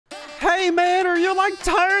Hey, man, are you, like,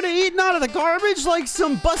 tired of eating out of the garbage like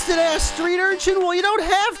some busted-ass street urchin? Well, you don't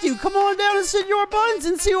have to. Come on down to Senor Buns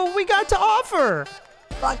and see what we got to offer.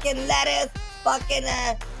 Fucking lettuce, fucking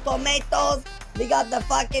tomatoes. We got the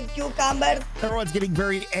fucking cucumbers. Everyone's getting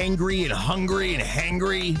very angry and hungry and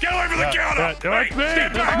hangry. Get away from the counter! Hey,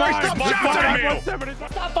 Step back!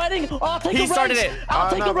 Stop fighting! I'll take He a started wrench! it.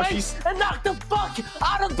 I'll take a no, but wrench and knock the fuck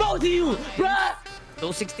out of both of you, bruh!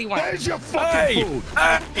 261. Where's your fucking food?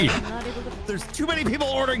 Hey! There's too many people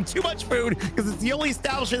ordering too much food because it's the only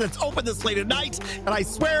establishment that's open this late at night. And I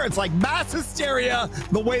swear it's like mass hysteria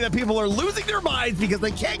the way that people are losing their minds because they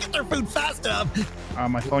can't get their food fast enough.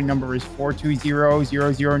 My phone number is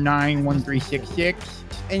 420-009-1366.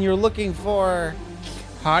 And you're looking for...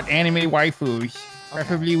 Hot anime waifus,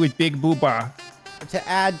 preferably with big booba. to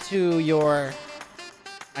add to your...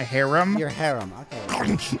 A harem? Your harem, okay.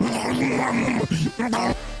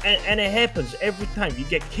 And it happens every time. You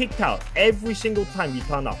get kicked out every single time you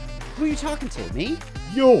turn up. Who are you talking to, me?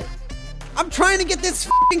 You. I'm trying to get this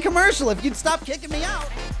f***ing commercial. If you'd stop kicking me out.